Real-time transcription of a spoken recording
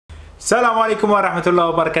السلام عليكم ورحمة الله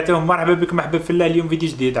وبركاته. مرحبا بكم أحباب في الله. اليوم فيديو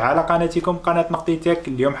جديد على قناتكم قناة قناتي.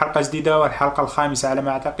 اليوم حلقة جديدة والحلقة الخامسة على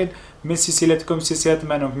ما أعتقد من سلسلتكم سلسلة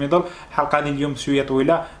medan. الحلقة هذه اليوم شوية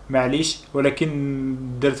طويلة معليش، ولكن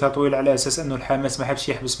درتها طويلة على أساس أنه الحماس ما حبش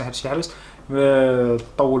يحبس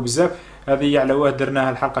طول بزاف. هذه على واه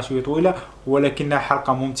درناها الحلقة شوية طويلة، ولكنها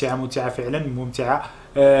حلقة ممتعة فعلا ممتعة.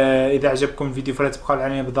 إذا عجبكم الفيديو فلا تبخلوا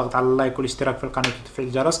علينا بالضغط على اللايك والاشتراك في القناة وتفعيل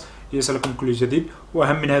الجرس ليصلكم كل جديد،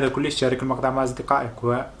 وأهم من هذا كله شارك المقطع مع أصدقائك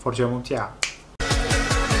وفرجة ممتعة.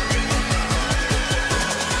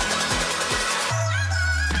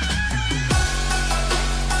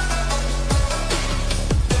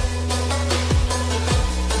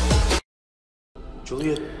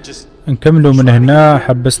 نكملوا من هنا،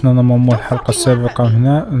 حبسنا نمو الحلقة السابقة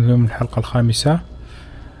هنا. اليوم الحلقة الخامسة،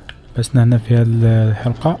 بسنا هنا في هذه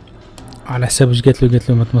الحلقة على حساب واش قالت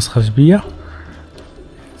له ما تمسخرش بيا،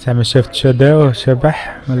 زعما شافت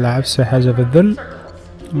شبح ما لعبش حاجة بالذل.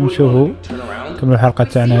 ونشوفوا نكملوا الحلقة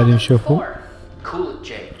تاعنا هذه نشوفوا.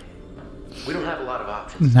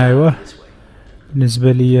 ايوا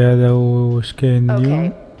بالنسبة لي هذا واش كاين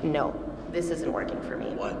اليوم.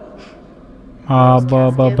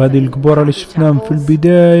 بابا هذه القبورة اللي شفناهم في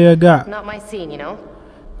البداية قاع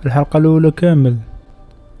الحلقة الأولى كامل.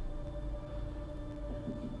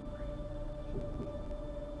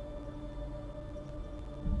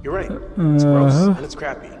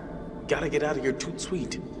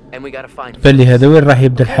 بلي هذا وين راح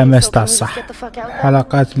يبدا الحماس تاع الصح.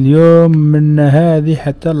 حلقات اليوم من هذه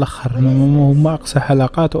حتى الاخر هما اقصى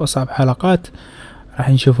حلقات واصعب حلقات راح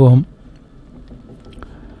نشوفوهم.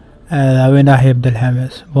 وين راح يبدا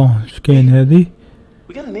الحماس. بون اش كاين هذه.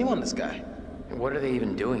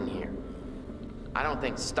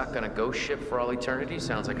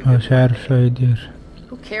 مش عارف شو يدير.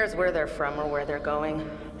 Who cares where they're from or where they're going?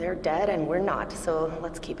 They're dead and we're not, so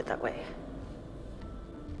let's keep it that way.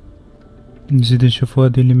 نزيد نشوفوا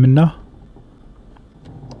هذه اللي منا،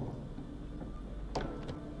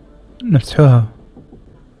 نفتحوها.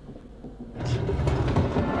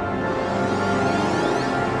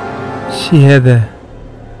 شي هذا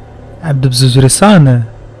عبد بزوج رصانة.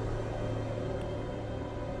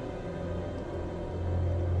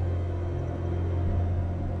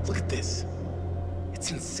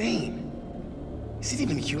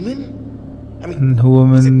 هو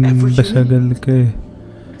من بس قال لك ايه.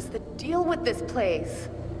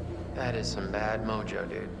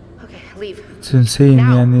 تنسين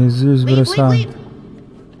يعني زوز برسان.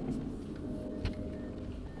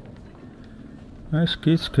 ايش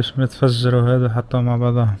كيش ما تفجروا هذا حطوا مع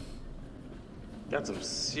بعضهم. Got some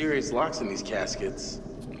serious locks in these caskets.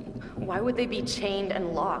 Why would they be chained and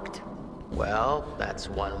locked? Well, that's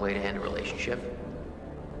one way to end a relationship.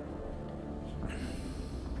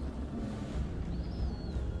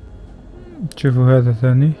 شوفوا هذا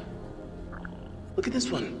ثاني. Look at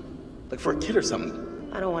this one, like for a kid or something.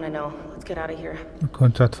 I don't want to know. Let's get out of here.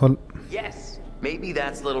 كنت أطفال. Yes, maybe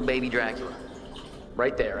that's little baby Dracula,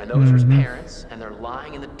 right there. And those are his parents, and they're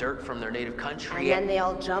lying in the dirt from their native country. And then they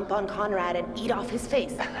all jump on Conrad and eat off his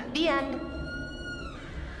face. The end.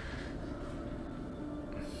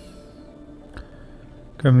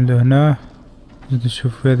 كملوا هنا، نزيد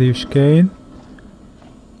نشوف هذه وش كاين.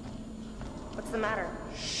 What's the matter?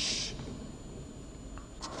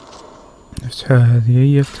 نفتحها هذه.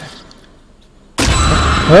 هي افتح.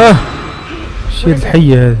 شيل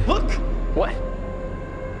الحية هذه. What?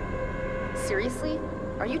 Seriously?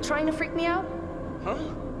 Are you trying to freak me out? Huh?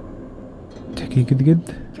 تحكي قد.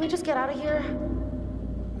 Can we just get out of here?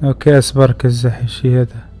 اوكي اصبر كزح. الشي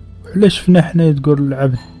هذا علاش شفنا احنا تقول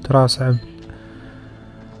العبد راس عبد.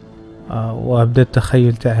 وابدا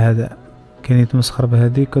التخيل تاع هذا كان يتمسخر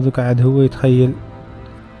بهذيك وذوك عاد هو يتخيل.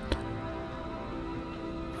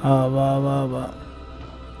 بابا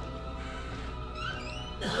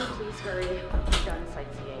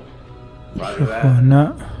شوفوا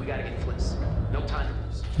هنا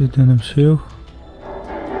بدنا نمشيو.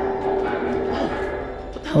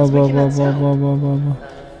 بابا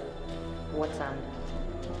What's that?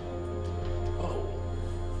 Oh,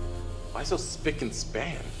 why so spick and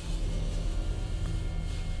span?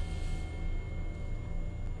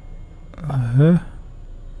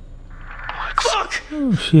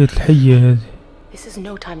 وش هي الحية هذه. This is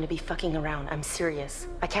no time to be fucking around. I'm serious.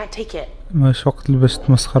 I can't take it. ماش وقت اللي باش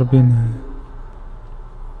تمسخر بينا.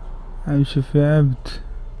 عايش في عبد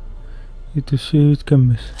يتشي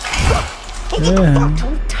يتكمس.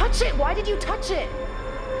 Don't touch it. Why did you touch it?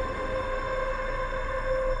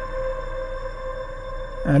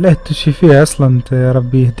 علاه تشي فيها اصلا انت. يا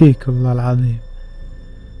ربي يهديك والله العظيم.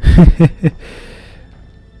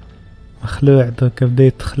 مخلوع دوكا بدا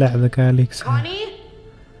يتخلع ذاك اليكس. Connie?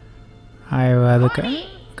 ايوا هذاك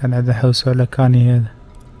كان عاد يحوسو على كاني هذا.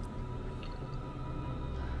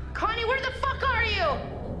 Connie, where the fuck are you?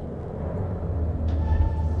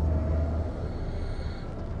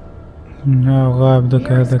 غاب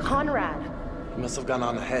دوكا Where's هذاك. Conrad? He must have gone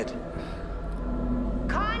on ahead.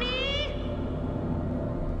 Connie?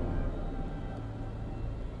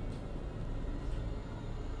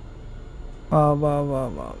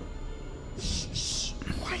 بابا Shh,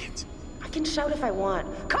 quiet. I can shout if I want.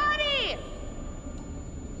 Connie!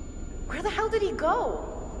 Where the hell did he go?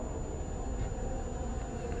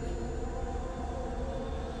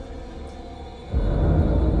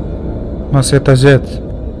 ماسيطة جات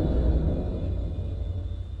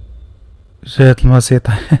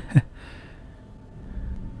الماسيطة.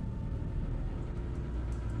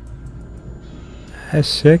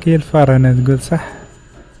 هشاك هي الفارنة تقول صح.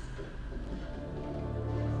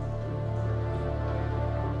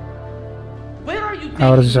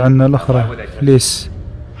 او رجع لنا الاخرى فليس.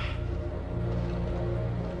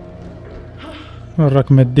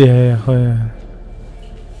 وراك مديها يا خويا.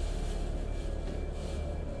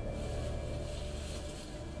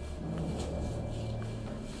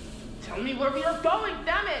 Tell me where we are going,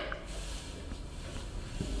 damn it!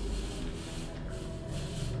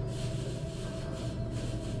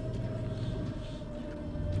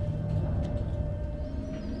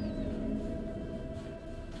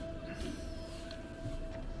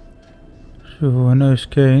 شوفوا هنا ايش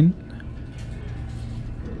كاين.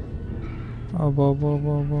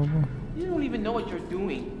 بابا You don't even know what you're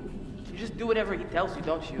doing. You just do whatever he tells you,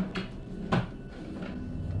 don't you?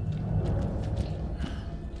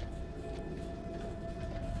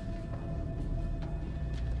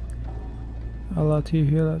 يا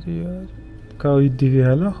لطيف يا لطيف. كاو يدي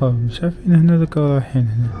فيها الاخر مش عارفين هنا ذاك رايحين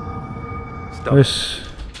هنا. واش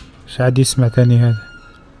عاد يسمع تاني هذا.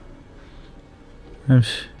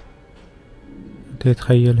 امشي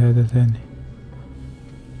يتخيل هذا ثاني.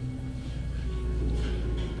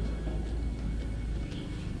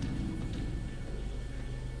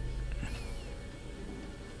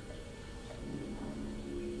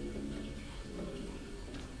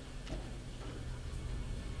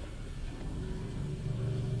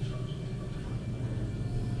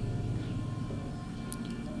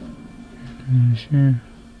 ماشي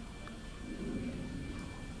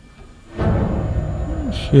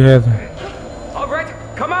شي هذا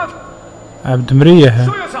عبد مريح.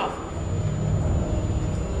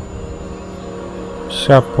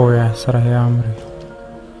 شابو يا حسرة يا عمري.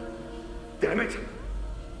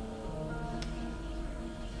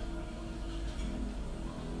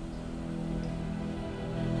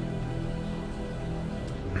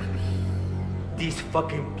 These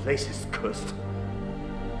fucking places cursed.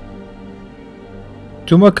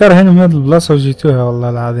 نتوما كارهين من هاد البلاصة وجيتوها والله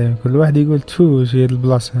العظيم. كل واحد يقول تفو وش هي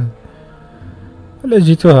البلاصة هاد ولا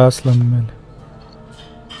جيتوها اصلا مال.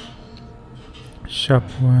 شابو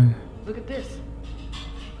Look at this.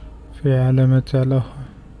 في علامة على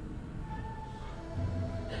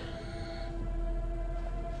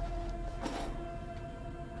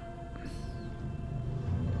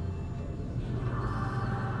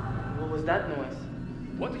What was that noise?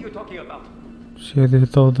 What are you talking about? شي هذه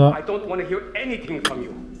الضوضاء. I don't want to hear anything from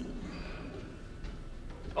you.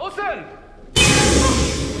 Olsen!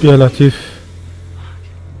 يا لطيف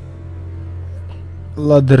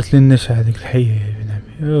الله درت لي النشعة هذيك الحية يا ابن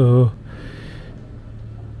عمي. اوه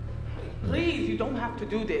Please, you don't have to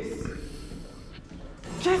do this.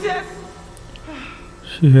 Jesus!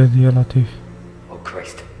 شي هذه يا لطيف. Oh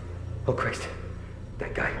Christ. Oh Christ.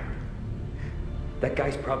 That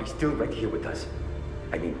guy's probably still right here with us.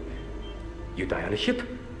 I mean, you die on a ship,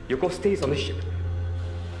 your ghost stays on the ship.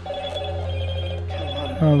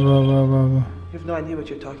 بابا You have no idea what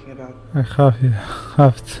you're talking about.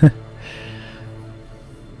 خافت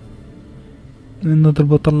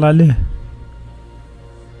نضرب وطلع عليه.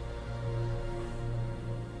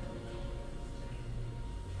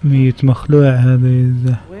 ميت مخلوع هذا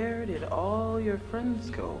يزح. Where did all your friends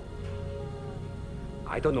go?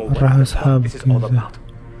 I don't know what the fuck this is all كذا. about,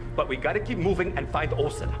 but we gotta keep moving and find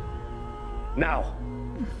Olsen. Now.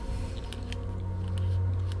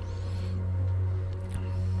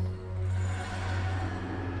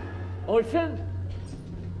 Olsen,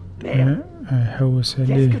 يحوس qu'est-ce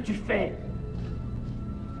que عليه. tu fais?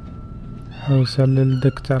 حوس على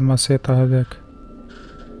الدك تاع المسيطة هذاك.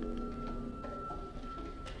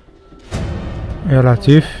 يا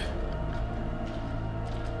لطيف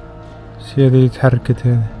شي هذا اللي تحركت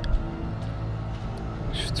هذا.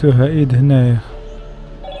 شفتوها ايد هنايا.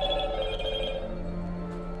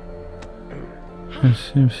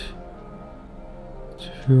 امشي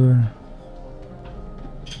شو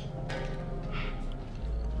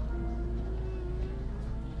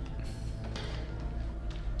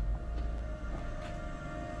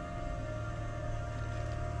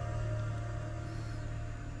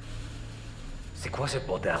C'est quoi ce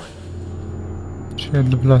bordel? شو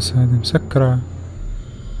هاد البلاصة هادي مسكرة.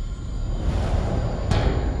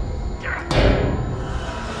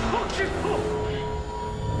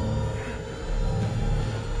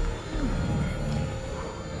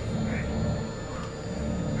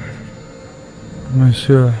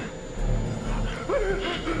 مشوح.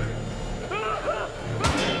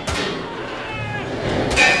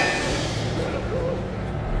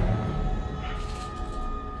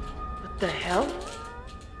 What the hell?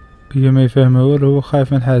 هي ما يفهمها والو، هو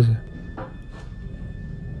خايف من حاجة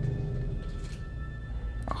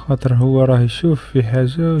خاطر هو راه يشوف في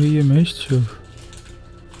حاجة وهي ماهيش تشوف.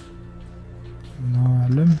 الله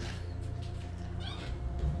أعلم.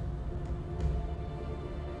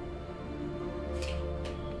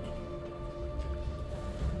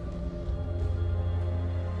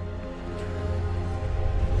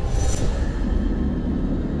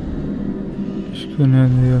 شكون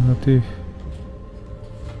هذا يا لطيف؟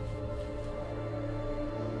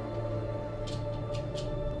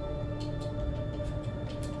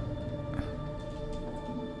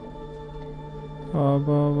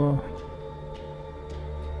 بابا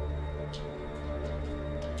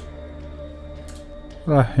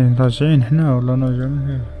راجعين حنا ولا نرجع من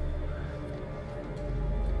هنا؟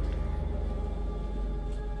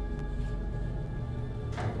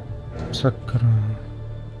 مسكر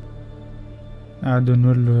عادوا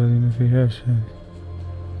نولو، هذه ما فيهاش هذه.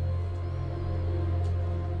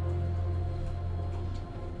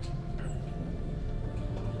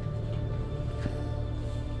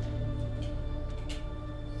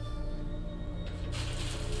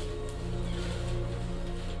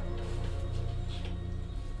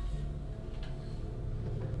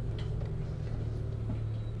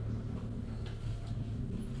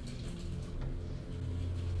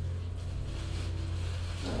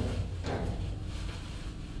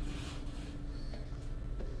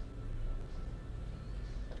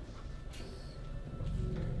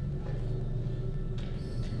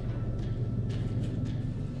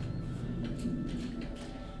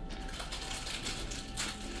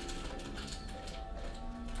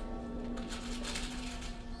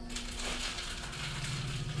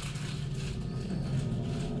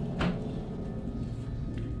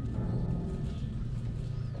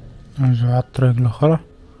 نرجع على الطريق الأخرى.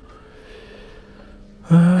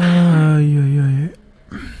 اي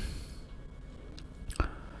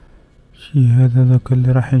شي هذا ذاك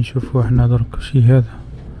اللي راح نشوفه احنا درك. شي هذا،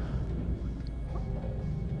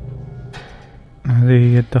 هذه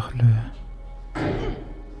هي الدخلة.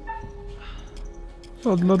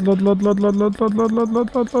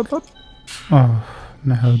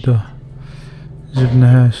 نعاودوه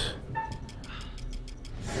جبناهاش.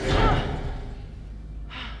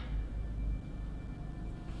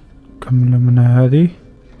 كملنا منها هذه.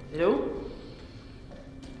 Hello?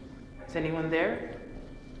 Is anyone there?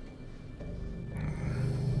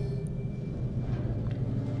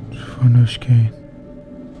 شوفوا انا وش كاين.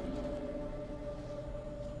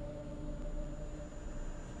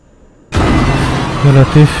 يا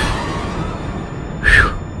لطيف،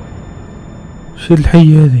 شي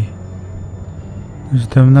الحية هذي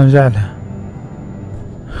جدا نرجع لها.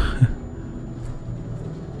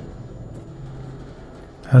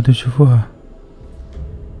 عادوا شوفوها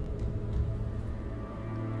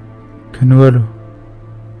كان والو.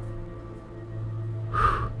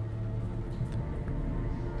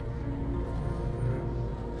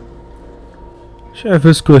 شايف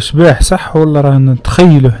اسكو اشباح صح ولا راه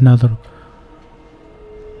نتخيلوا احنا ضرب؟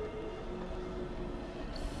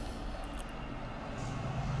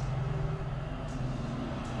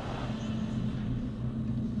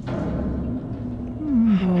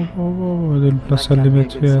 هذه البلاصة اللي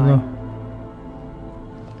مات فيها هذا.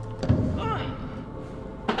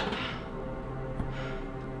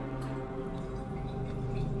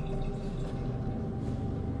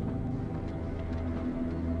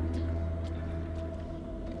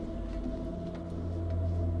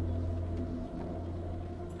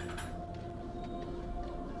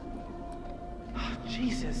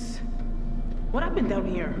 Jesus. What happened down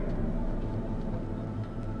here?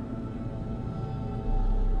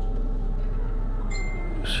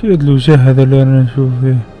 شي هاد الوجه هذا اللي رانا نشوف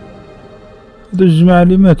فيه؟ هادو الجماعة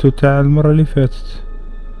اللي ماتوا تاع المرة اللي فاتت.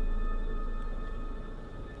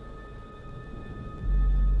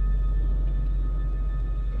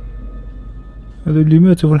 هادو اللي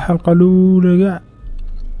ماتوا في الحلقة الأولى قاع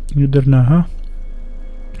درناها.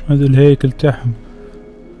 هذا الهيكل تاعهم.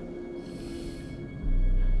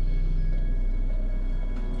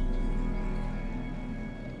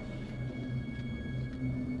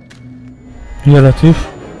 يا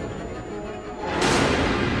لطيف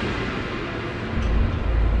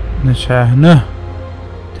نشعه هنا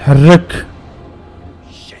تحرك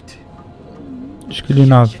شكل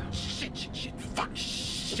يناض.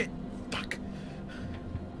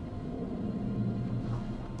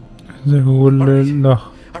 هذا هو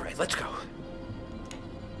الاخ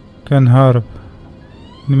كان هارب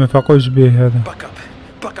اللي ما فاقوش به هذا.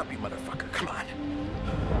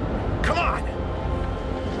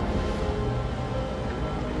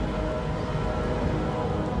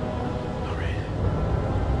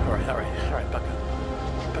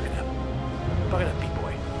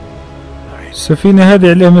 السفينة هذه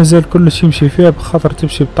عليها مازال كلش يمشي فيها بخاطر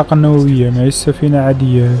تمشي بطاقة نووية، ما هي السفينة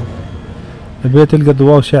عادية. البيت تلقى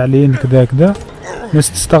ضواو شاعلين كذا كذا،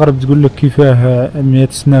 ناس تستغرب تقول لك كيفاه 100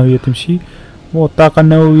 سنة وهي تمشي، والطاقة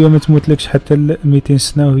النووية ما تموتلكش حتى 200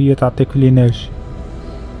 سنة وهي تعطيك ليناج.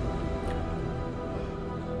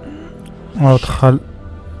 او دخل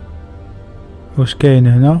واش كاين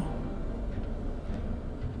هنا؟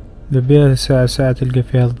 دابا ساعة تلقى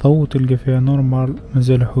فيها الضوء تلقى فيها نورمال،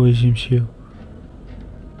 مازال حوايج يمشيو.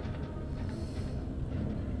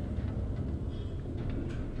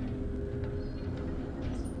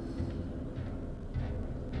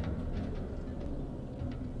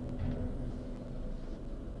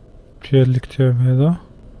 في الكتاب هذا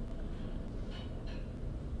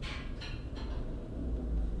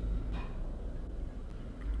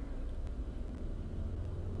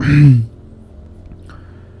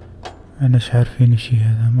اناش عارفين شي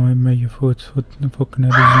هذا. المهم ما يفوت فكنا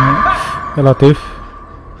الجماعة. يا لطيف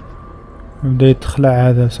بدا يتخلع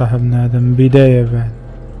هذا صاحبنا هذا من بداية بعد.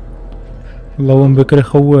 والله وين بكري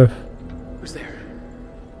خواف.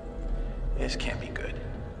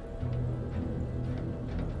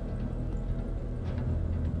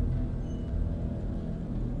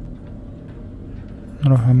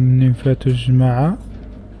 نروح منين فاتوا الجماعة.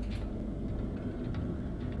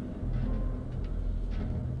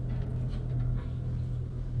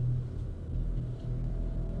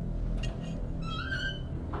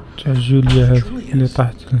 تاع جوليا هذه اللي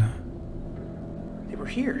طاحت لها.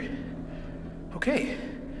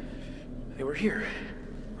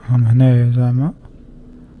 هم هنايا زعما.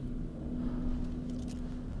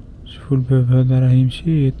 شوفوا الباب هذا راه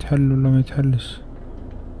يمشي يتحل ولا ما يتحلش؟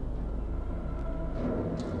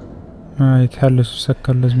 ما يتحلش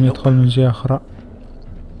مسكر، لازم يدخل من جهة أخرى.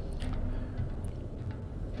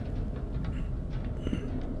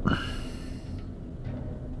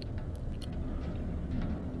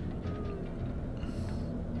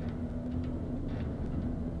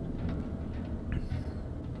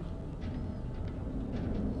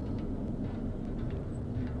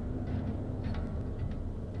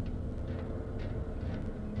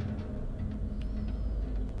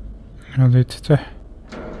 هذا يتفتح.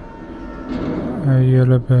 هيا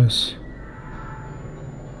لا باس.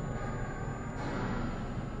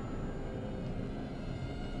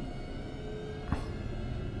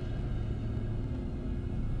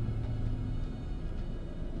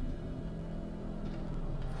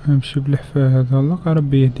 امشي بالحفاة هذا. الله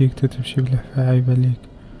ربي يهديك تمشي بالحفاة، عيب عليك.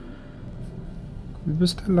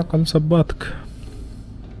 لبست على الأقل صباطك.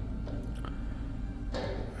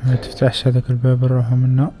 ما تفتحش هذاك الباب نروحو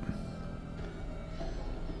منا.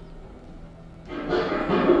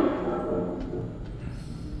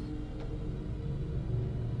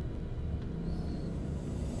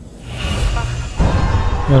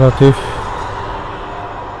 يا لطيف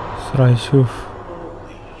راح يشوف.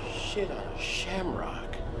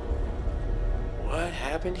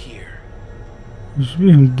 وش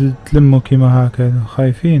بيهم تلموا كيما هكذا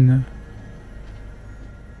خايفين؟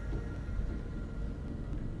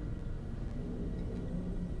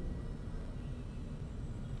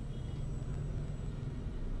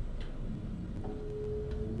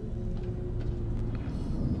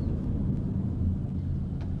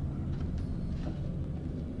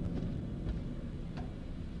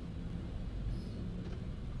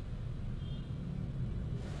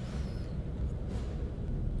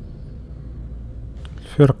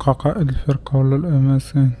 الفرقة قائد الفرقة ولا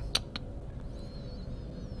الأماسين؟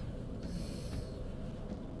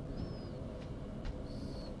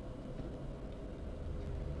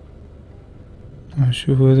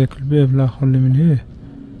 شوفوا هذاك الباب الآخر اللي من هيه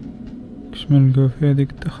كش ما نلقاو فيه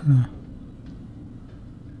هذيك الدخلة.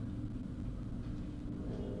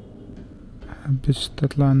 حبيتش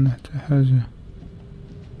تطلع لنا حتى حاجة.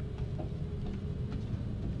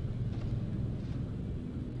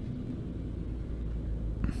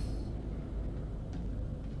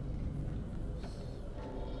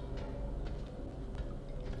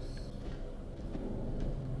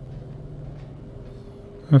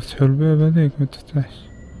 افتحوا الباب هذيك ما تفتحش.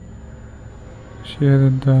 شي هذا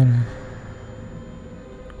الدار هذا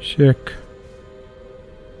شيك.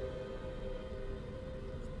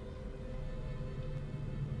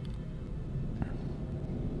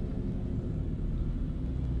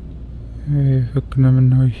 فكنا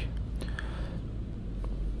منه وي.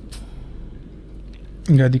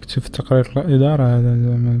 قاعد يكتب في تقرير الإدارة هذا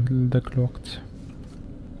زعما ذاك الوقت.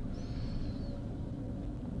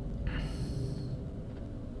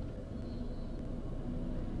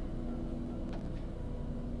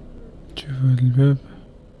 شوفوا هاد الباب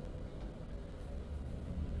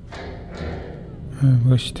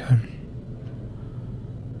مبغاش يتحل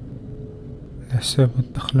على حساب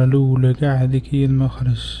الدخلة الأولى قاع هاذيك هي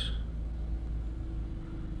المخرج.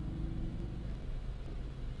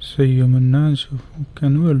 سيو منا نشوف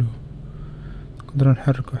كان والو نقدر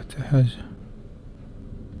نحركو حتى حاجة.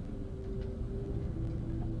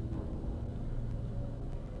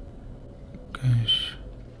 كاش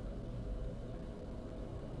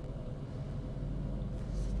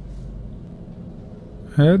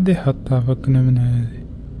هادي حطها فكنا من هادي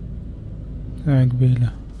تاع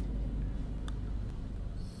قبيلة.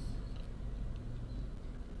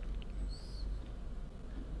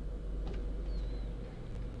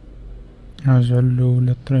 نرجع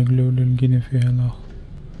الأولى الطريق الأولى لقينا فيها الآخر.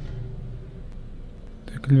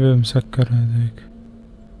 داك الباب مسكر هذاك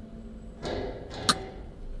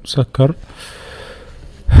مسكر.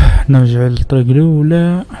 نرجع للطريق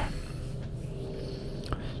الأولى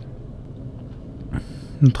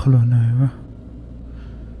ندخلو هنا. ايوا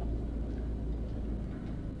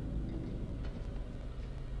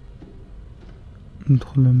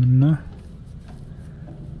ندخلو منا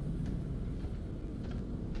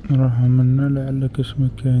نروحو منا لعل كاش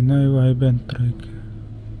مكان. ايوا يبان الطريق.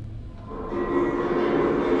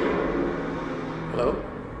 Hello?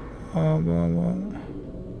 بابا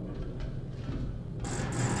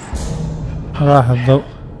راح الضوء.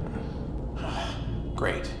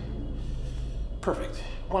 Great. Perfect.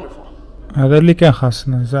 Wonderful. هذا اللي كان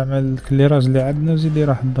خاصنا زعما الكليراج اللي عندنا وزيد لي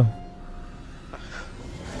راح الضوء.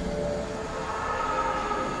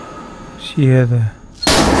 شي هذا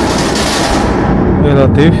يا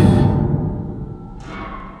لطيف.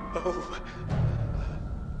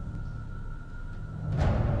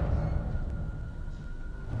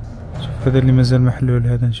 شوف هذا اللي مازال محلول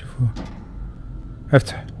هذا نشوفوه.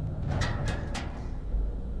 افتح.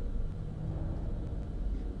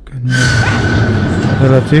 كان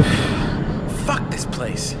يا لطيف. Fuck this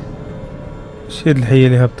place. شي هاد الحية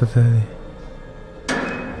اللي هبطت هذه.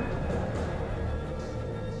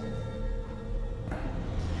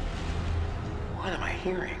 What am I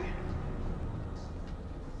hearing?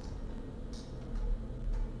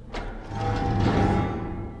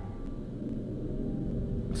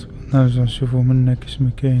 نرجع نشوفو منا كاش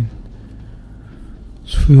مكاين.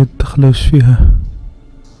 شوفو هاد الدخلة وش فيها.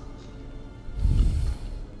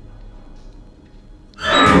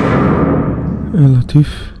 يا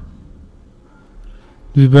لطيف.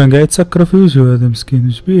 يبان قاعد يتسكر في وجهه هذا مسكين.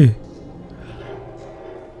 وش بيه؟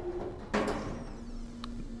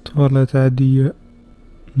 طوالات عادية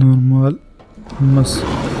نورمال نص.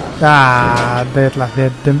 بدا يطلع فيها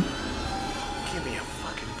الدم. Give me a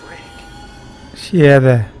fucking break. شي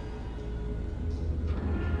هذا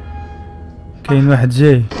كاين واحد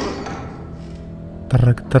جاي.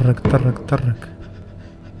 طرق.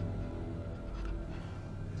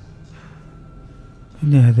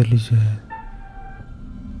 وين هذا اللي جاي؟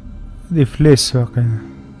 هذي فليس واقيلا.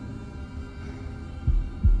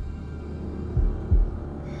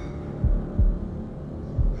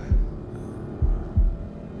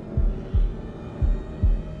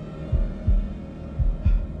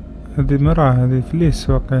 هذي مرأة هذي فليس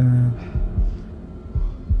واقيلا.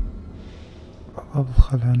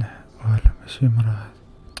 أدخل عنه ولا ماشي مرأة.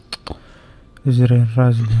 يجري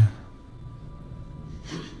الراجل هذا.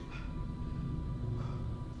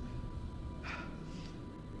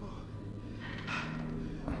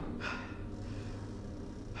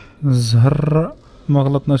 الزهر ما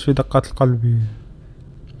غلطناش في دقات القلب.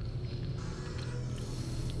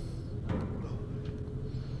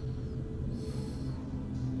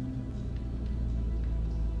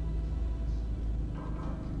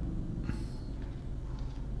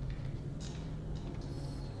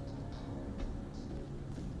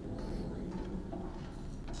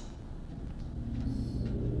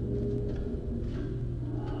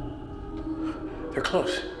 They're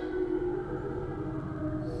close.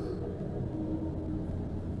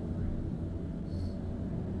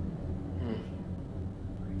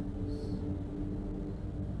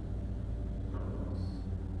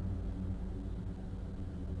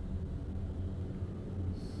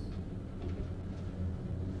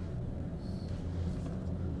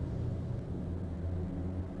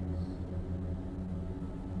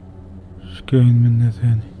 اش كاين منا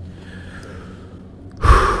ثاني؟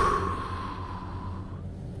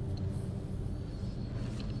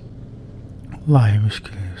 والله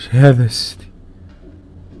مشكلة. اش هذا السيدي؟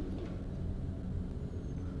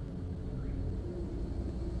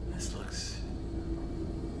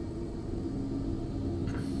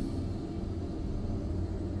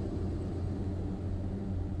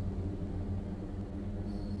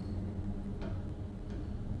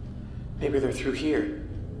 Maybe they're through here.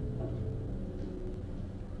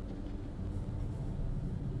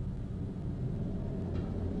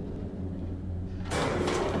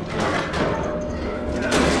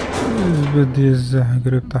 بدي الزح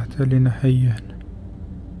قريب تحت علينا حيا.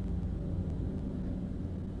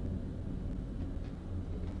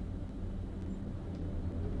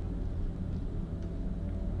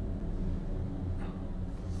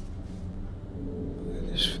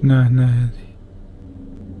 شفنا هنا هذه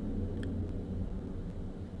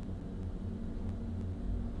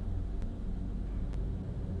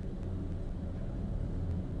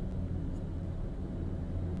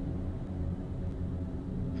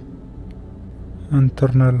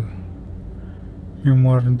internal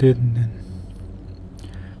memory dead.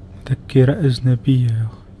 مذكرة أجنبية.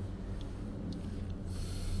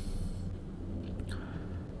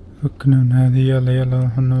 فكنا من هذه. يلا يلا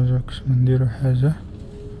راح نرجعكش نديرو حاجة.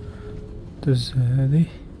 دز هذه.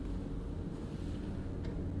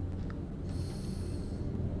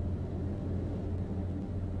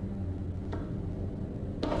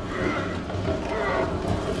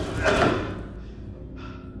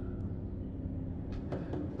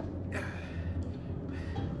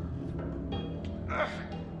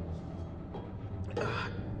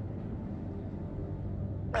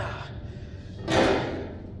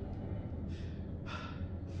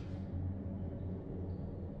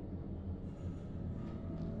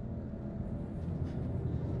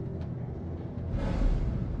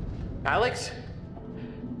 Alex?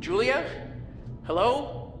 Julia? Hello?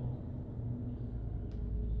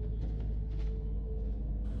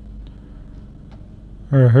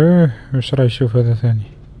 وش راح يشوف هذا ثاني؟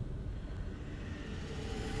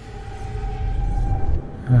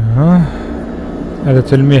 هذا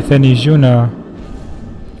تلميح ثاني يجونا.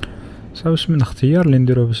 صافي من اختيار اللي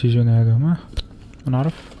نديروه باش يجونا هذوما؟ ما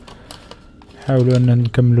نعرف. نحاولوا ان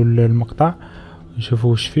نكملوا المقطع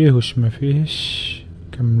نشوفوا وش فيه وش ما فيهش.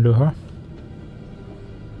 كملوها.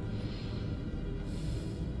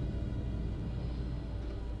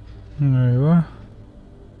 ايوه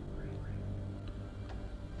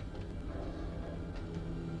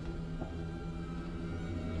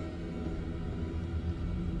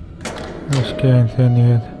ايش كاين ثاني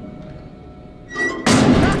هذا؟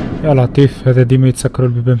 يا لطيف. هذا ديما يتسكروا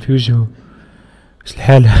البيبان في وجهه. ايش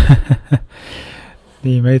الحالة؟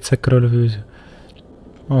 ديما يتسكروا له في وجهه.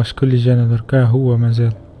 شكون اللي جانا دركا؟ هو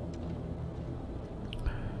مازال.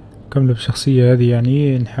 كملوا بالشخصية هذه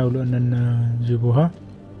يعني. نحاولوا اننا نجيبوها.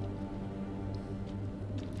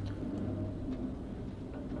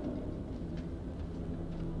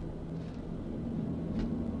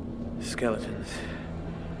 Skeletons.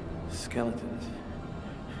 Skeletons.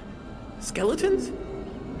 Skeletons?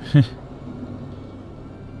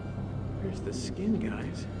 Where's the skin,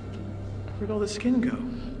 guys? Where'd all the skin go?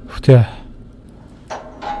 مفتاح.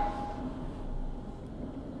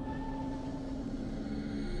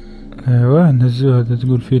 ايوه نزوه. هذا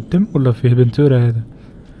تقول فيه الدم ولا فيه بنتورة؟ هذا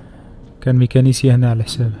كان ميكانيسي هنا على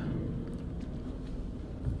حسابه.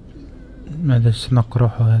 ماذا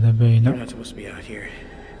سنقرح هذا باينه. You're not supposed to be out here.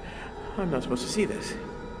 I'm not supposed to see this.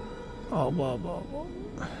 بابا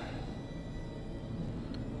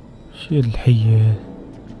شي الحية.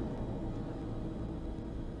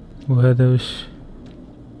 وهذا وش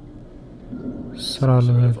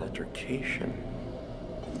صرالو هذا؟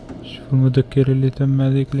 شوفوا المذكر اللي تم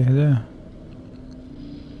هذيك اللي حداه.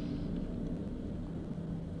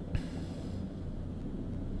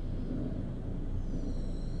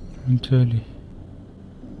 من تالي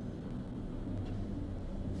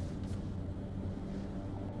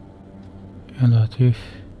يا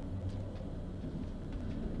لطيف.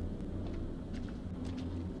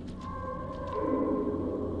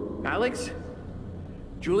 Alex?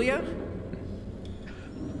 Julia?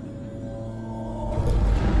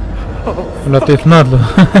 لطيف ناضلو.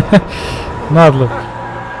 ناضلو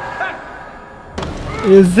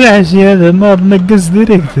يزعجي هذا. ناض نقص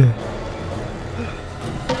ديريكت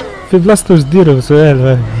في بلاصتو. واش ديرو سؤال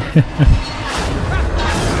غادي.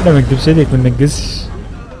 لا ما نكذبش عليك ما نقصش.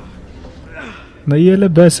 هي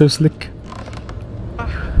لاباسه وسلك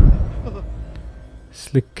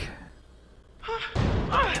سلك.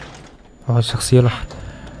 الشخصية الأخرى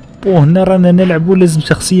وهنا رانا نلعبو لازم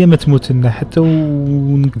شخصية ما تموت لنا حتى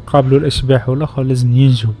ونقابلو الاشباح والاخر لازم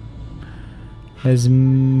ينجو، لازم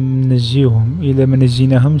نجيوهم. اذا ما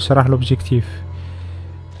نجيناهمش راح لوبجيكتيف،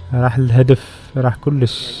 راح الهدف، راح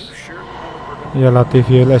كلش. يا لطيف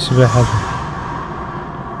يا الاشباح هذا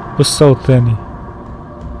بالصوت ثاني.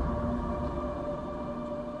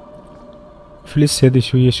 فليس هذه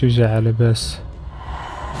شوية شجاعة لاباس.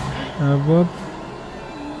 أبوب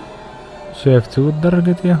شافتو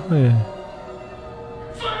تدرقت يا خويا.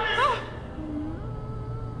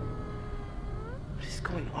 What is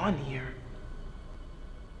going on here?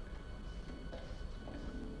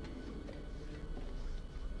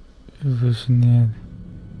 شوفو شني هذا،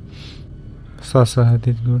 رصاصة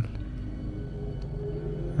هذي تقول.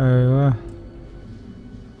 أيوه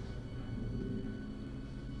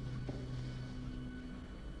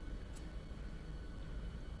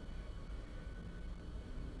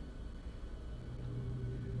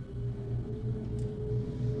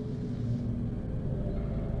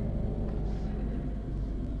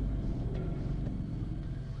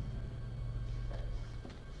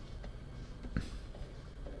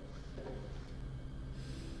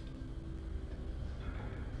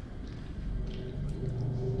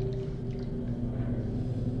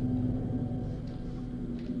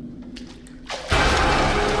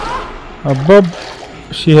أبوب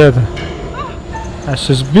شي هذا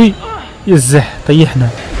عشاش بي يزح طيحنا.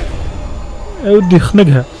 اودي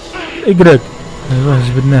خنقها اقرق. ايوه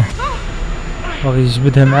جبدناه، باغي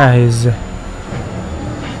يجبدها معاه يزح.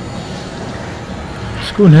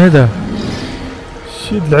 شكون هذا؟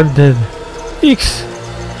 شي العبد هذا؟ اكس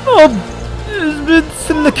اوب جبد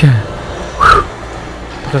سلكها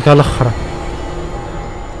بقاك على الاخرى.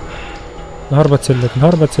 الهربة تسلك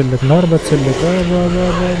الهربة تسلك الهربة تسلك.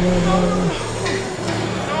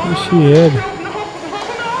 وشي هذا؟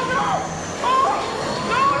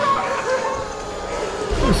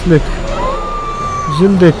 اسلك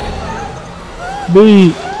جلدك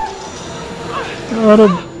بي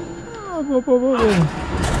هرب.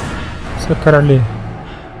 سكر عليه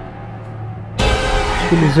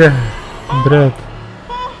كل جاه براد.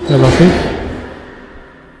 يا لطيف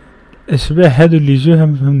اشباح هادو اللي يجوها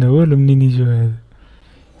ما فهمنا والو منين يجو هذا،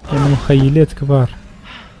 يعني مخيلات كبار.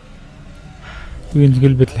 وين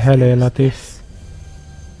تقلبت الحالة يا لطيف؟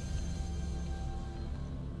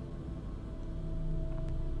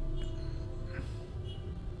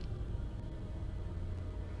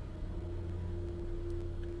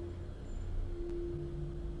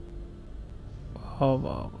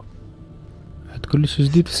 بابا هاد كلش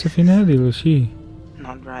جديد في السفينة هذي ولا شي؟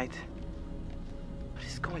 Not right. What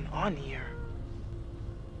is going on here?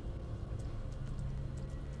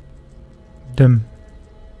 دم.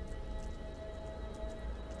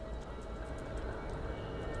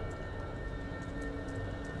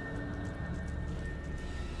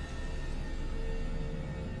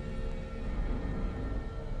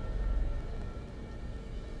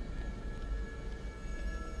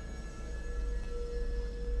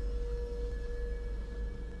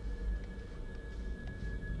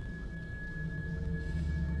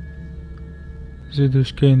 زيد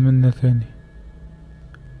وش كاين منا ثاني؟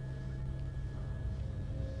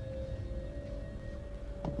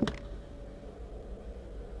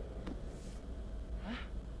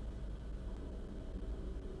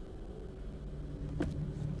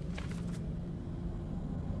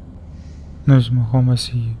 نجمة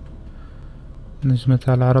خماسية، نجمة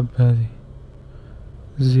تاع العرب هذه.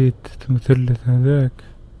 زيت مثلث هذاك.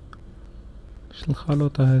 ايش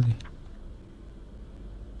الخلطة هذه؟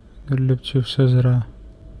 قلب تشوف شجرة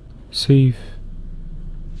سيف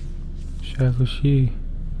شافوا شي.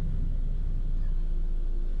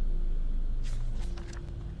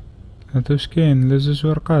 هذا وش كاين؟ لزج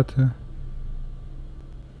ورقات.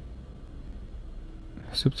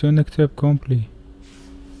 حسبتو انه كتاب كومبلي.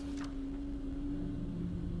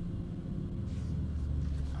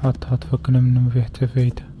 حط فكنا منه ما فيه حتى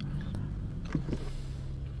فايدة.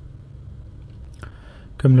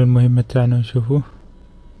 كملوا المهمة تاعنا ونشوفوه.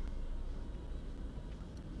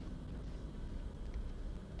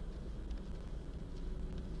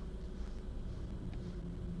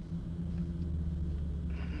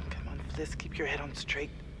 Let's keep your head on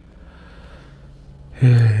straight.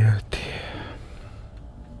 يا ودي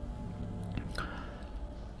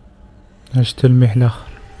اش تلميح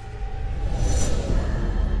الاخر.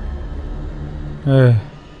 ايه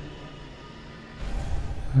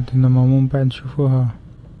هادي مو بعد نشوفوها.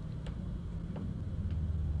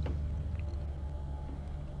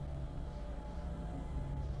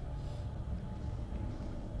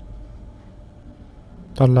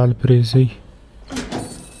 طلع البريزي.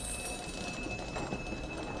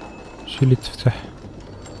 شي اللي تفتح؟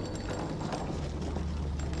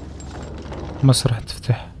 مسرح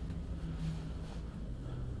تفتح.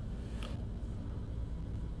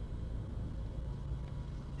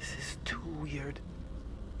 This is too weird.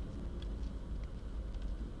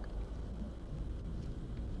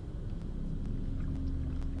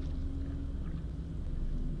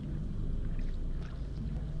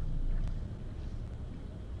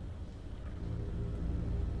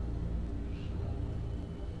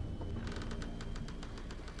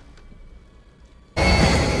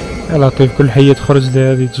 يا لطيف، كل حية تخرج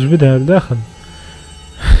لهذه تجبدها لداخل.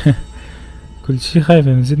 كل شي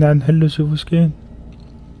خايفة، نزيد نعاد نحلو نشوف واش كاين.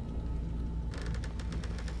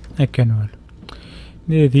 كان والو.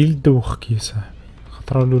 هادي لدوخك يا صاحبي،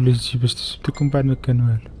 خطرة الأولى تجي باش تجبدك ومن بعد ما كان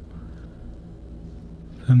والو.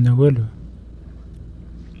 فهمنا والو.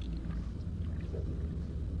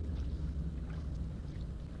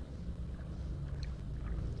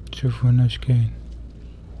 شوفو هنا واش كاين.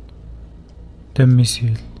 دم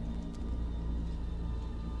يسيل.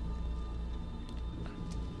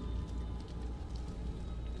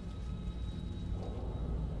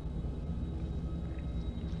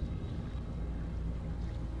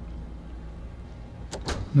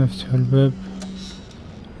 نفتح الباب.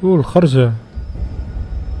 الخرجة.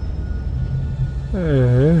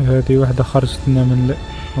 هذه واحدة خرجت لنا من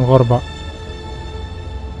الغربة.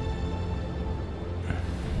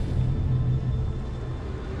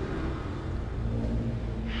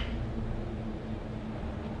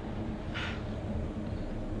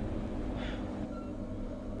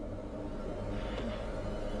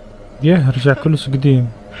 ياه، رجع كلش قديم.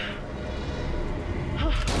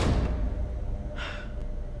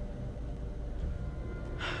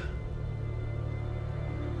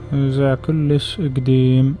 رجع كلش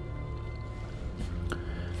قديم،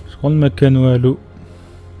 شغل ما كان والو.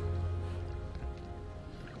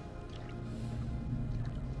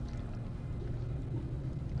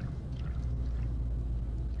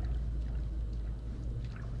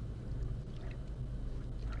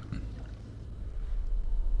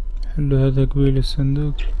 حلو هذا قبيل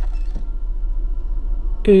الصندوق.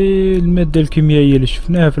 المادة الكيميائية اللي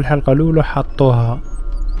شفناها في الحلقة الأولى حطوها.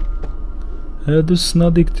 هادو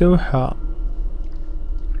الصناديق تاوعها.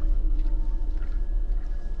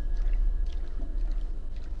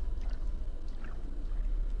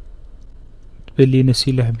 تبان لينا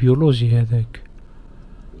سلاح بيولوجي هذاك.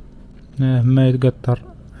 ما يتقطر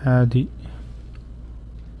عادي.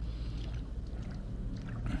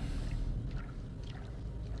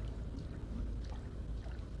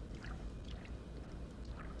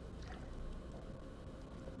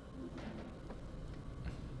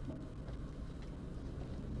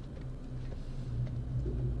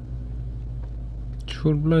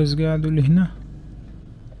 شوفوا البلايص قاعدوا اللي هنا.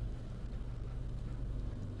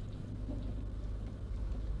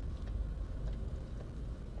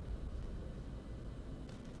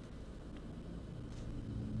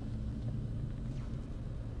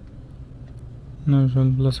 نرجع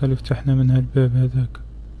للبلاصة اللي فتحنا منها الباب هذاك.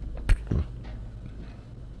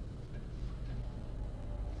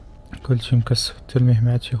 كل شي مكسف، التلميح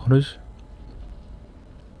ما عادش يخرج.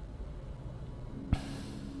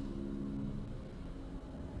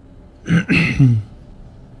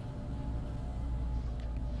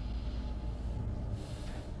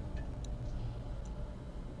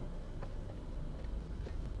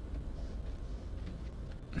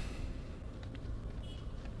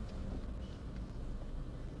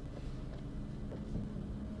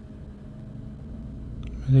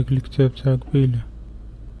 هذاك الكتاب تاع قبيله.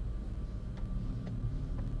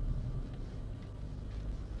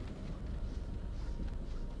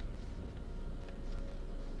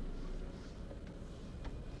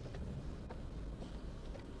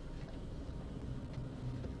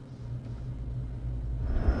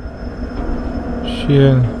 شي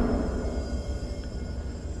هذا؟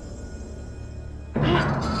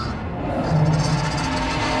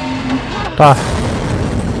 طاح.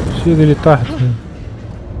 شي هذا اللي طاحت؟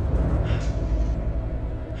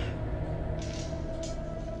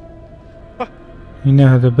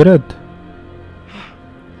 هنا هذا براد.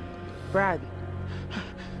 Brad.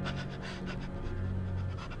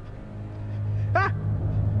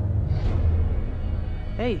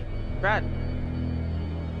 Hey, Brad.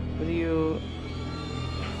 What are you...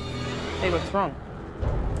 Hey, what's wrong?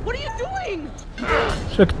 What are you doing?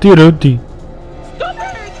 شاك دير ودي؟ Stop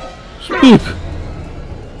it! شبيك؟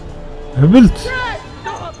 هبلت.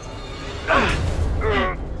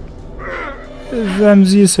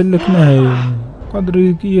 زعمزية سلكناها، قادر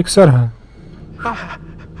يكسرها.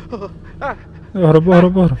 اهرب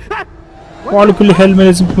اهرب اهرب. وعلى كل حال ما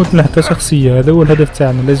لازم تموت لنا حتى شخصية، هذا هو الهدف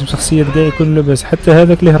تاعنا، لازم شخصية كاع يكون لاباس، حتى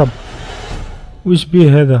هذاك اللي هرب واش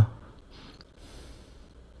بيه هذا.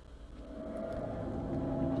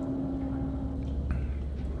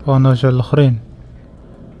 ونرجع الاخرين.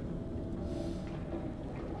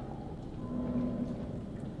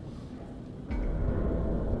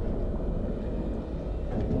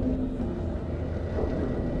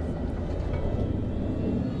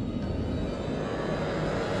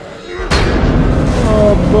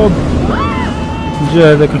 بوب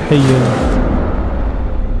جا هذاك الحية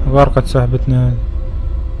غرقت صاحبتنا هذه.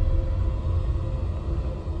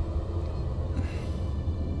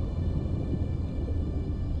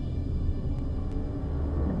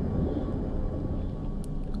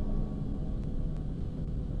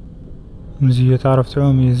 مزية تعرف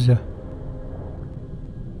تعوم يا الزه.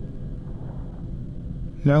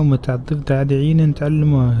 العومة تاع الضفدع عادي عينا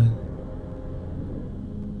نتعلموها هذه.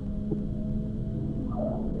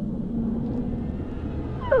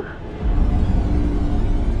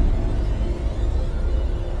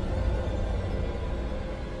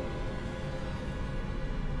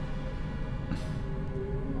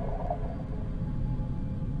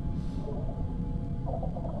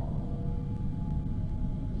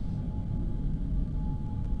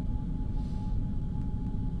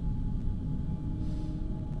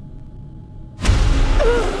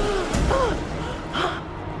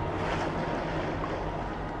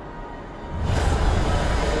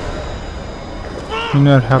 من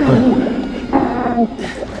الحقيقة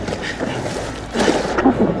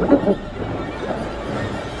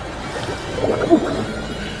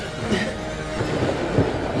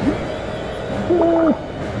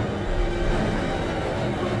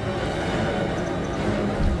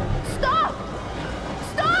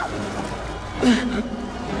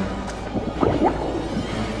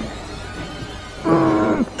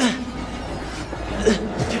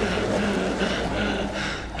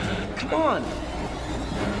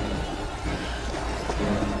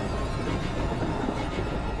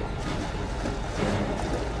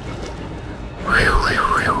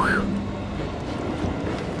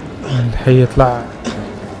الحي يطلع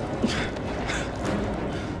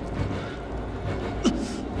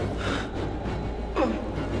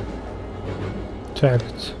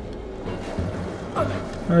تعبت.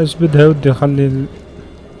 ايش بدها ودي اخلي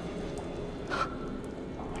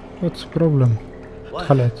واتس بروبلم.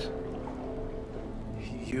 دخلت.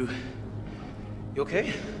 You okay?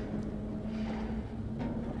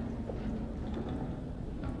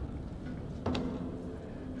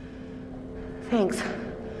 Thanks.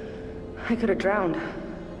 I could have drowned.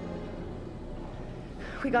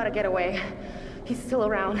 We gotta get away. He's still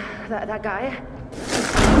around. That guy.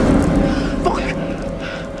 Fuck!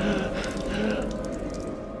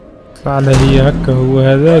 طلع له هي هكا هو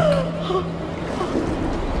هذاك.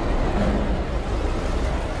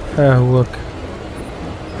 ها هوك.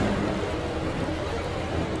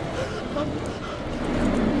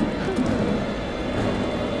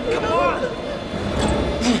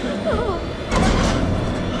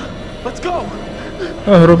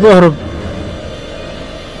 اهرب اهرب.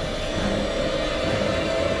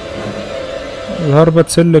 الهربة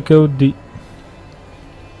تسلك يا ودي.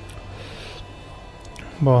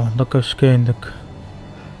 با دك اش كاين دك.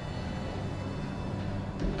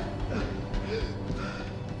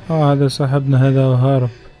 هذا صاحبنا هذا هارب.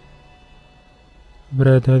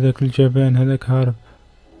 براد هذاك الجبان هذاك هارب.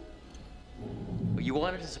 You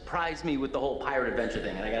wanted to surprise me with the whole pirate adventure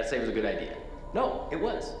thing, and I gotta say it was a good idea. No, it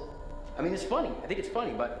was. I mean, it's funny. I think it's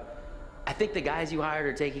funny, but I think the guys you hired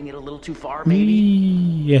are taking it a little too far, maybe.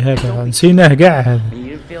 يا هذا نسيناه قاع هذا.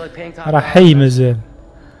 راح حي مازال.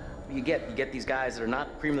 You get these guys that are not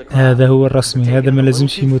cream of the crop. هذا هو الرسمي، هذا ما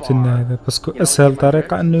لازمش يموت لنا هذا، باسكو اسهل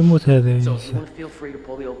طريقة انه يموت هذا.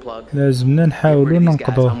 لازمنا نحاولوا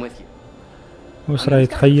ننقذوه. واش راهي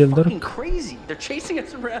تخيل درك؟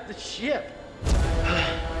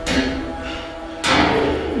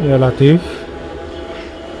 يا لطيف.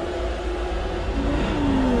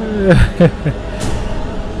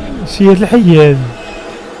 شي الحية هذه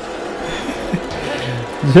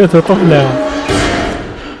جاته طفلة.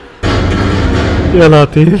 يا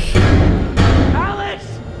لطيف.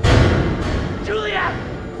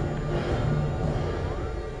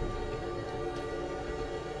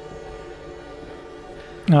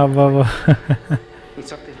 بابا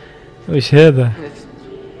وش هذا؟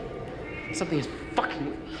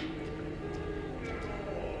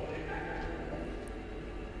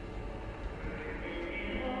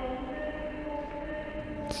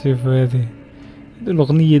 شوف هذه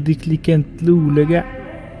الأغنية ديك اللي كانت الأولى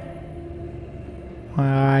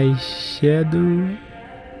قاع. شادو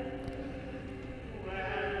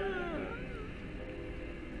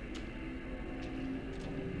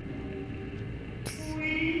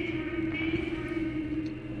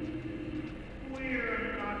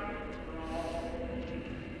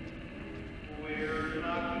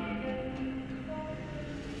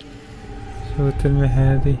شو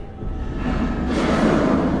التلميحة هذه؟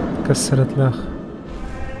 كسرت الاخ.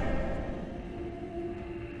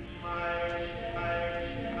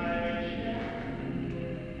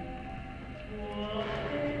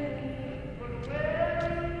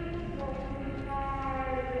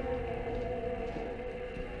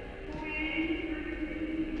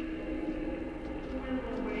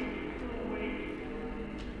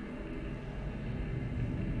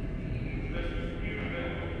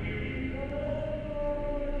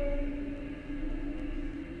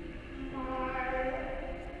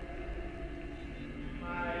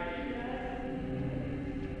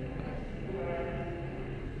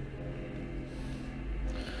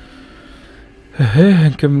 هيه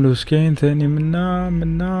نكملو سكين ثاني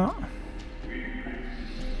منا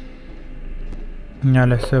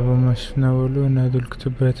على حسابه ما شفنا والو. هادو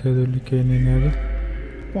الكتبات هادو اللي كاينين هادو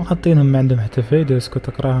وحاطينهم ما عندهم حتى فايدة. اسكو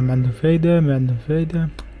تقراهم عندهم فايدة ما عندهم فايدة؟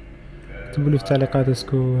 اكتبولي في التعليقات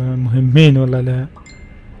اسكو مهمين ولا لا.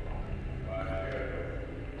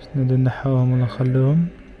 شنو نحوهم ولا نخلوهم؟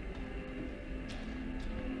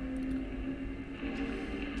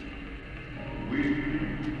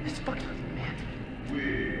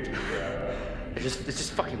 It's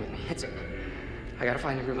just fucking with me. It's I gotta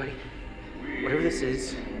find everybody. Whatever this is,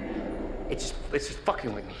 it's just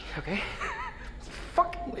fucking with me, okay? It's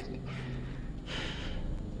fucking with me.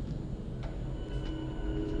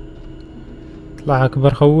 طلع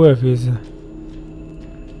اكبر خواف يزا.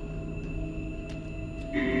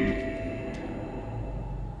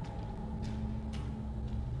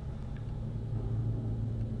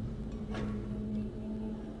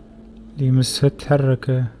 اللي مسها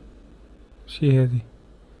تحرك. شي هذي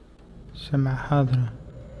شمعة حاضرة.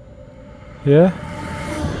 ياه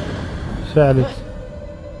شعلت.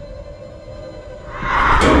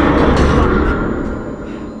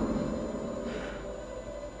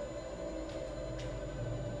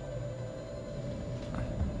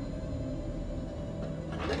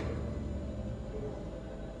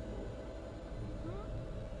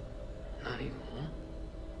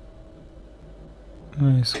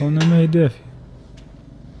 ما يسخونه ما يدافي.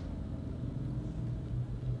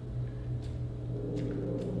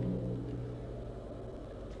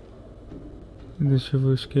 إذا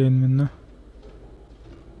شوفوا ايش كاين منه.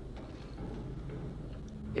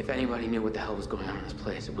 If anybody knew what the hell was going on in this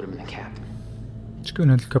place, it would have been the captain. شكون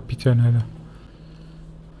هاد الكابيتان هذا؟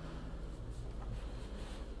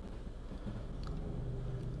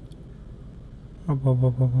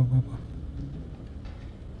 بابا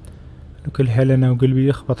لكل حال انا وقلبي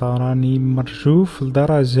يخبط. راني مرجوف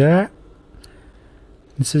لدرجة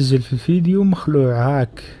نسجل في الفيديو مخلوع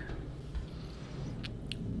هاك.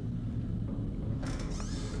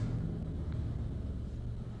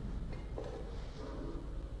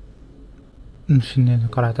 نمشي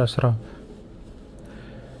قرعة أشراب.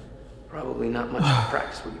 Probably not much to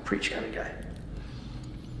practice what you preach kind of guy.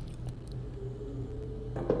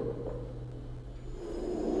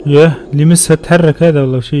 ياه اللي مسها تحرك هذا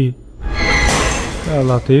ولا شي. يا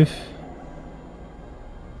لطيف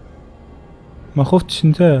ما خفتش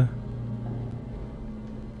انت.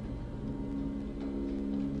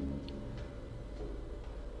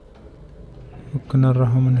 ممكن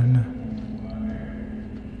نروحوا من هنا.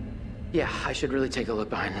 Yeah, I should really take a look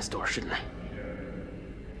behind this door, shouldn't I?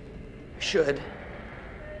 I should.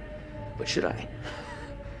 But should I?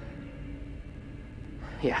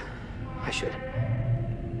 Yeah, I should.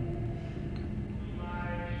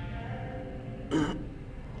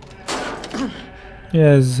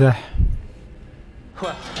 يا الزح.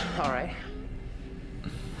 Well, all right.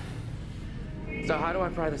 So how do I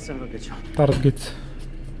pry this son of a bitch on? طرقت.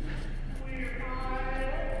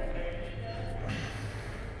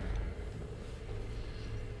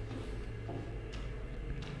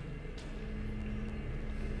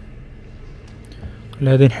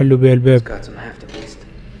 هذا نحلو بها الباب.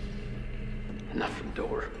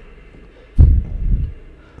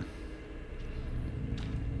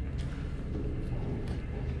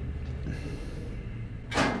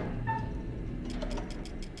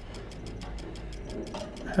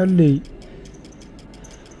 حلي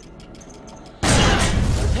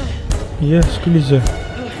يا شكون اللي جا؟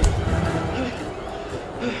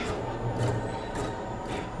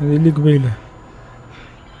 هذه اللي قبيله.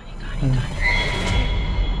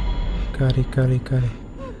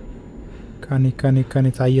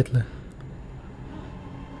 كاني تعيط له.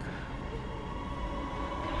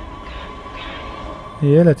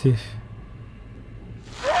 يا لطيف.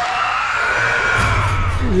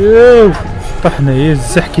 يوه طحنا. يا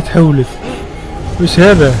الزحكي تحولت. وش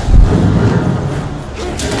هذا؟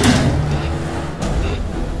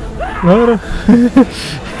 الهرب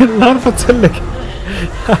الهرب تسلك.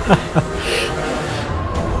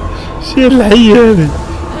 شي الحية هذي.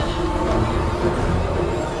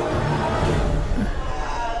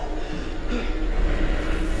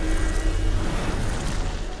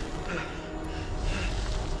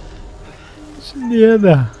 شني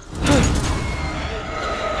هذا؟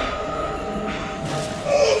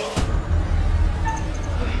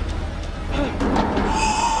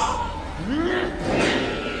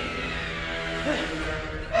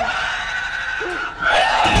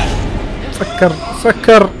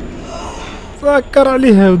 سكر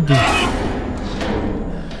عليها ودي.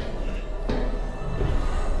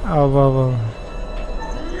 بابا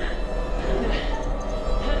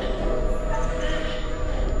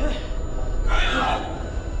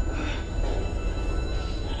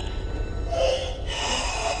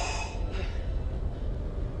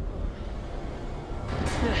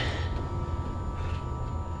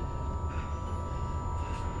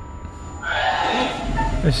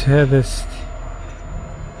ايش هذا ستي؟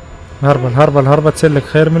 الهربة تسلك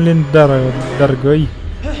خير من اللي ندرقوا.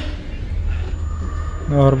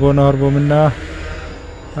 نهربوا منه.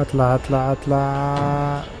 اطلع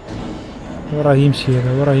وراه يمشي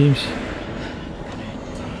هذا، وراه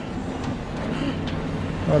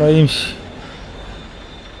يمشي.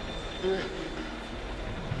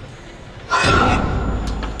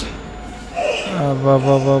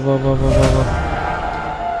 بابا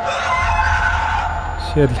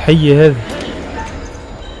شي هاد الحية هذي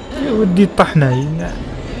يا ودي طحنا.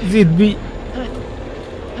 زيد بي.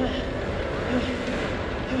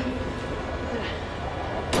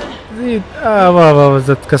 زيد بابا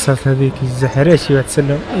زاد كسرت هذيك الزحراشي واحد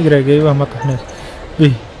سلم. اقرا ايوه ما طحناش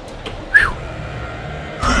بيه.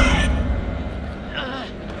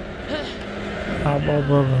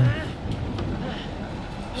 بابا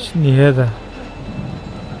شني هذا؟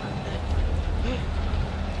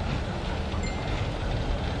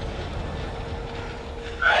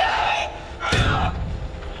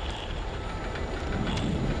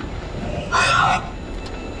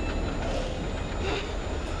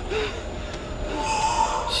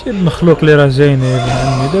 شي المخلوق اللي راه جاينا يا ابن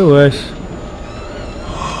عمي دا واش؟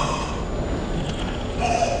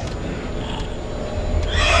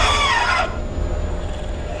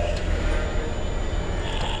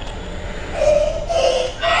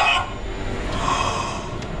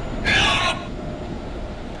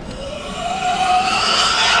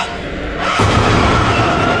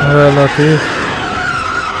 يا لطيف.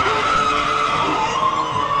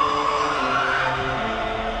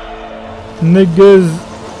 نقز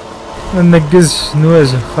ما نقزش،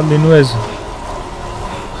 نواجه.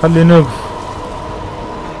 خلي نوقف.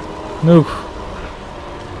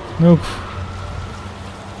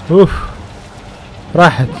 اوف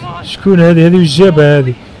راحت. شكون هذه وش جابها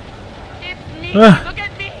هذه؟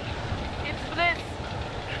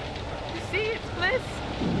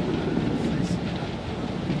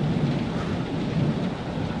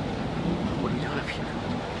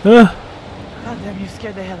 God damn, you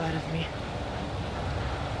scared the hell out of me.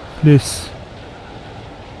 Please.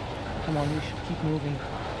 Come on, we should keep moving.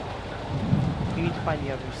 We need to find the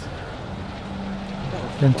others.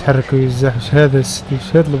 نتحركوا يزاح. وش هذا السيدي؟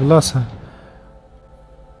 وش هاد البلاصة؟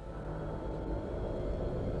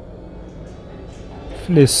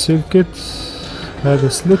 فليس سلكت. هذا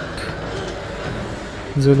سلك.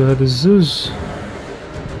 نزلوا هذا الزوج.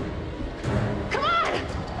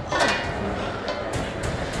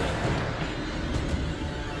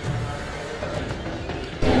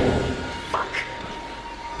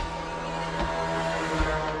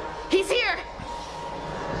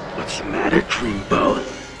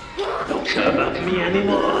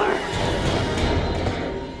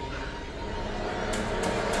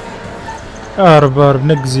 هرب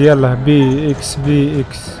نقز. يلا بي اكس.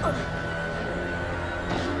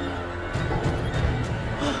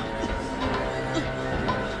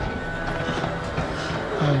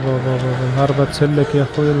 الهربة تسلك يا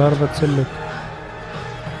اخوي، الهربة تسلك.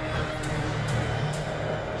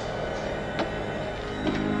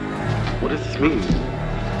 What does this mean?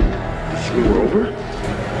 Does this mean we're over?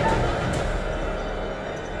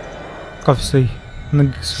 قفصي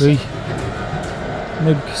نقص وي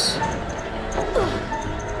نقص.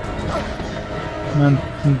 ما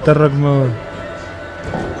نتدرج موال.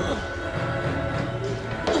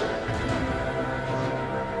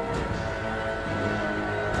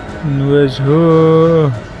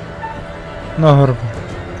 نواجهوه. نهرب.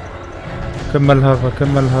 كمل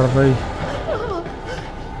هربة اي.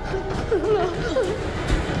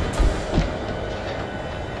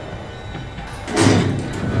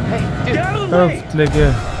 اوف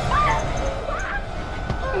تلاقاه.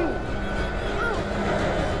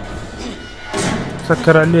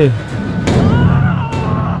 سكر عليه.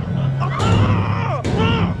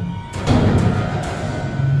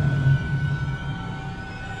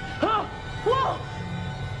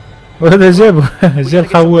 وهذا جابه جا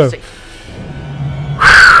الخواب.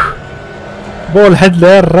 بو لحد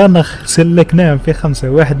الآن رانا سلكناهم في 5،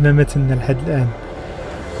 واحد ما ماتلنا لحد الآن.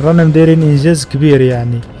 رانا مدايرين إنجاز كبير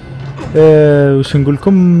يعني. واش نقول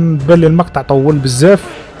لكم، بان لي المقطع طول بزاف.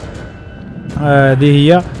 هذه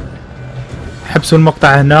هي، حبسوا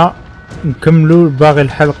المقطع هنا، نكملوا باقي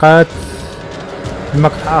الحلقات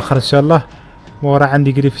المقطع آخر إن شاء الله. وراه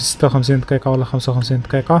عندي قريب في 56 دقيقة ولا 55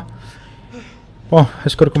 دقيقة. بون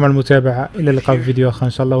أشكركم على المتابعة، إلى اللقاء في فيديو آخر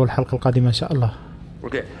إن شاء الله، والحلقة القادمة إن شاء الله. We're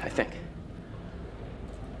good, I think.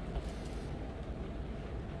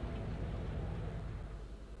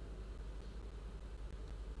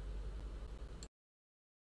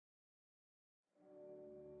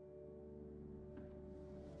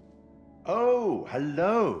 Oh,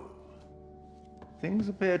 hello. Things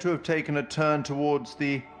appear to have taken a turn towards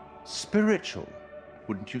the spiritual,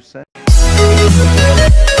 wouldn't you say?